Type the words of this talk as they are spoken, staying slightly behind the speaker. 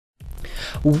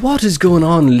What is going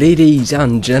on, ladies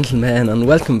and gentlemen, and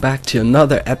welcome back to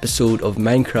another episode of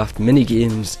Minecraft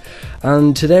Minigames.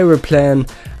 And today we're playing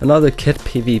another kit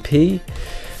PvP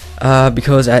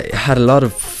because I had a lot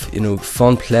of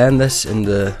fun playing this from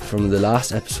the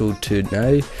last episode to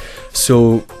now.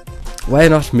 So why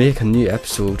not make a new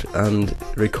episode and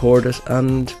record it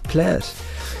and play it?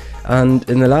 And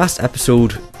in the last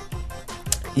episode,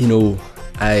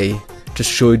 I just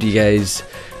showed you guys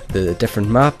the different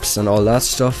maps and all that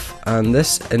stuff, and in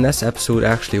this episode I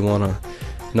actually wanna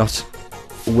not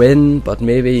win, but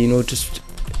maybe just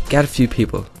get a few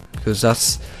people, because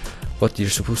that's what you're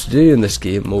supposed to do in this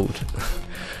game mode.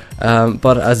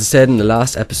 But as I said in the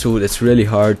last episode, it's really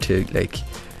hard to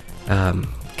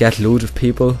get a load of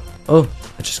people. Oh,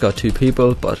 I just got 2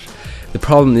 people, but the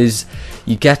problem is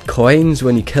you get coins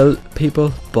when you kill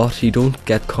people, but you don't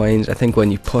get coins, I think, when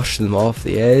you push them off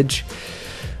the edge.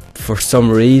 For some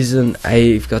reason,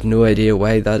 I've got no idea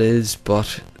why that is,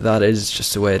 but that is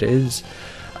just the way it is.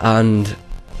 And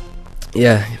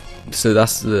yeah, so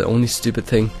that's the only stupid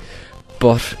thing.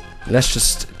 But let's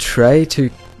just try to...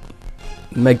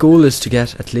 My goal is to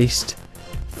get at least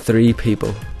 3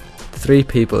 people. 3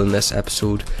 people in this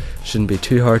episode. Shouldn't be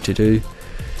too hard to do.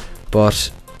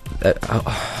 But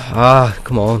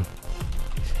come on,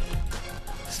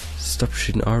 stop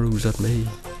shooting arrows at me.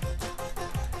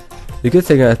 The good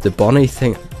thing about the Bonnie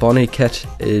kit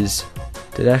is,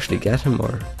 did I actually get him,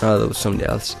 or no, that was somebody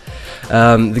else.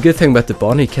 The good thing about the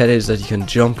Bonnie kit is that you can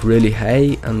jump really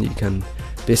high, and you can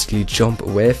basically jump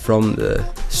away from the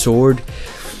sword,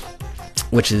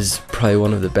 which is probably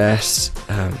one of the best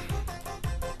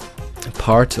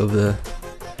parts of the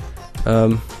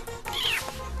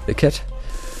kit.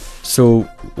 So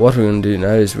what we're going to do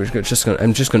now is I'm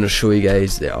just going to show you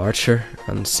guys the archer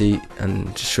and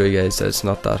just show you guys that it's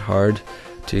not that hard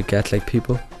to get like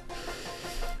people.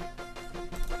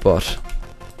 But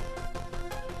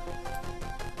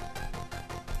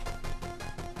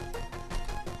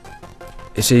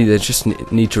you see, they just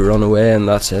need to run away and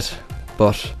that's it.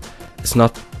 But it's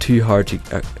not too hard to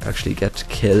actually get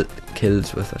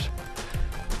kills with it,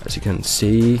 as you can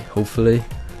see. Hopefully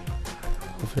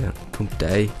I don't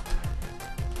die.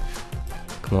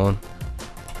 Come on.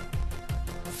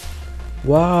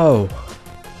 Wow.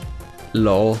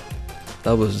 Lol.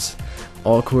 That was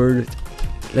awkward.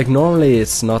 Like, normally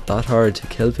it's not that hard to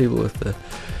kill people with the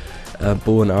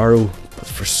bow and arrow, but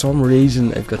for some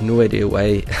reason, I've got no idea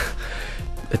why,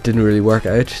 it didn't really work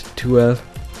out too well.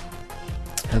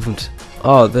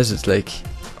 Oh, this is like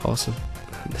awesome.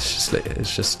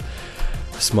 It's just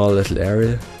a small little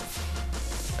area.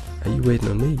 Are you waiting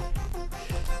on me?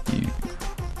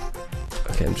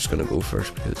 Okay, I'm just gonna go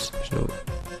first because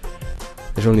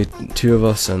there's only 2 of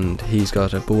us, and he's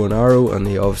got a bow and arrow, and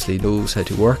he obviously knows how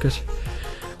to work it.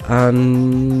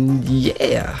 And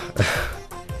yeah.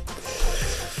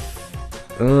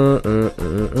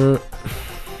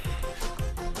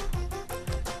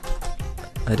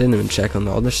 I didn't even check on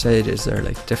the other side. Is there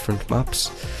like different maps?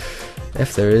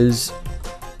 If there is,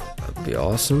 that'd be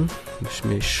awesome. Wish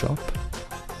me a shop.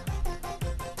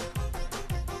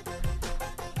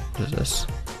 What is this?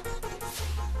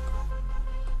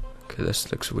 Okay,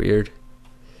 this looks weird.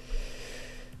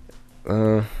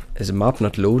 Is the map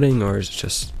not loading, or is it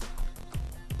just...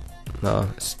 No,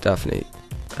 it's definitely...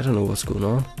 I don't know what's going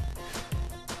on.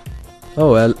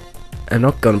 Oh well, I'm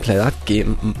not gonna play that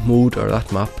game mode or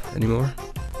that map anymore.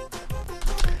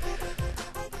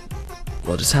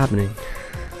 What is happening?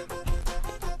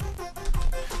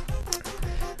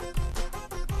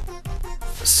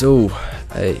 So,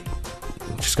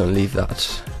 I'm just gonna leave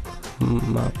that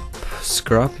map.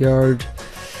 Scrapyard.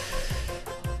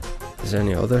 Is there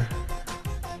any other?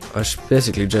 It's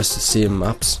basically just the same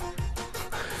maps,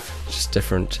 just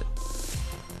different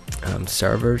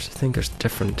servers. I think there's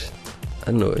different.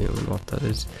 I don't know even what that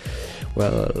is.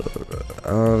 Well,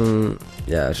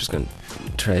 yeah, I'm just gonna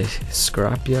try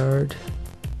Scrapyard.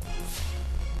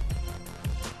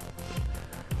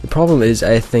 The problem is,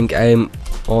 I think I'm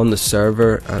on the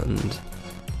server, and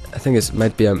I think it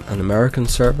might be an American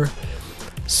server,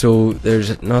 so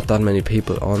there's not that many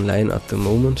people online at the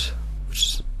moment,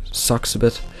 which sucks a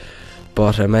bit.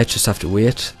 But I might just have to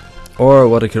wait, or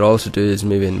what I could also do is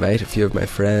maybe invite a few of my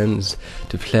friends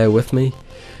to play with me,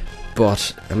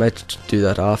 but I might do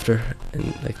that after,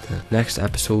 in like the next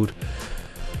episode.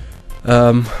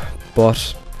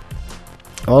 But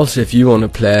also, if you want to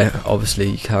play, obviously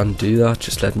you can do that.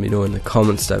 Just let me know in the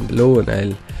comments down below, and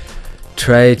I'll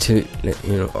try to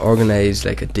organize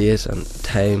like a date and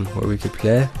time where we could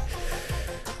play.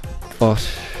 But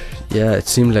yeah, it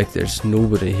seems like there's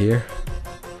nobody here,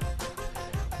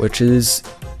 which is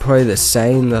probably the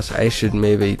sign that I should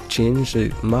maybe change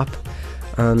the map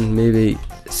and maybe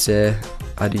say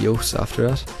adios after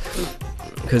that,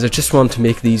 because I just want to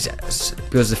make these,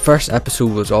 because the first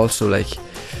episode was also like,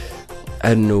 I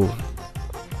don't know,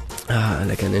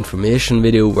 like an information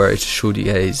video where I just showed you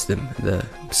guys the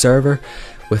server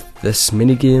with this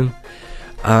mini game,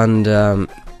 and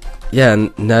yeah,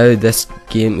 and now this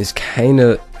game is kind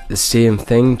of the same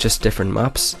thing, just different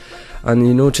maps. And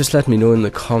you know, just let me know in the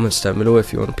comments down below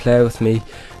if you want to play with me,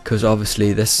 because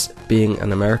obviously this being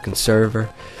an American server,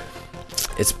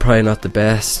 it's probably not the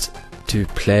best to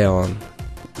play on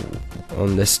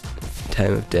this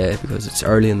time of day, because it's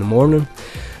early in the morning.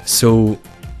 So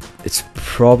it's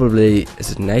probably,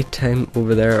 is it night time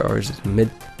over there, or is it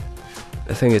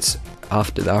I think it's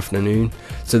after the afternoon,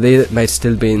 so they might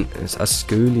still be at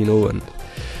school, you know, and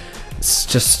it's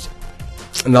just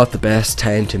not the best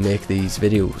time to make these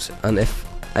videos. And if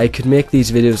I could make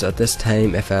these videos at this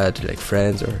time, if I had like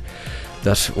friends or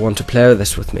that want to play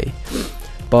this with me.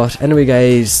 But anyway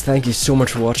guys, thank you so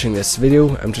much for watching this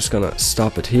video. I'm just gonna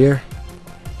stop it here,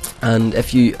 and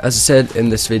if you, as I said in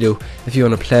this video, if you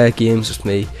want to play games with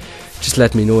me, just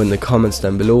let me know in the comments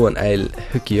down below and I'll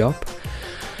hook you up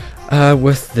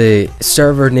with the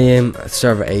server name,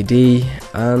 server ID,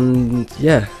 and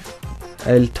yeah,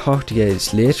 I'll talk to you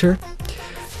guys later.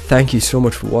 Thank you so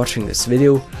much for watching this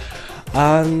video,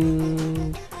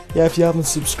 and yeah, if you haven't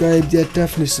subscribed yet,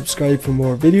 definitely subscribe for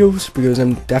more videos, because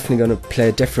I'm definitely going to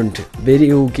play different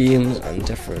video games and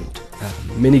different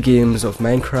mini games of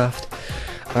Minecraft.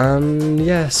 And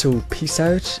yeah, so peace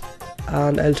out,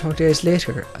 and I'll talk to you guys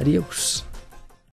later. Adios.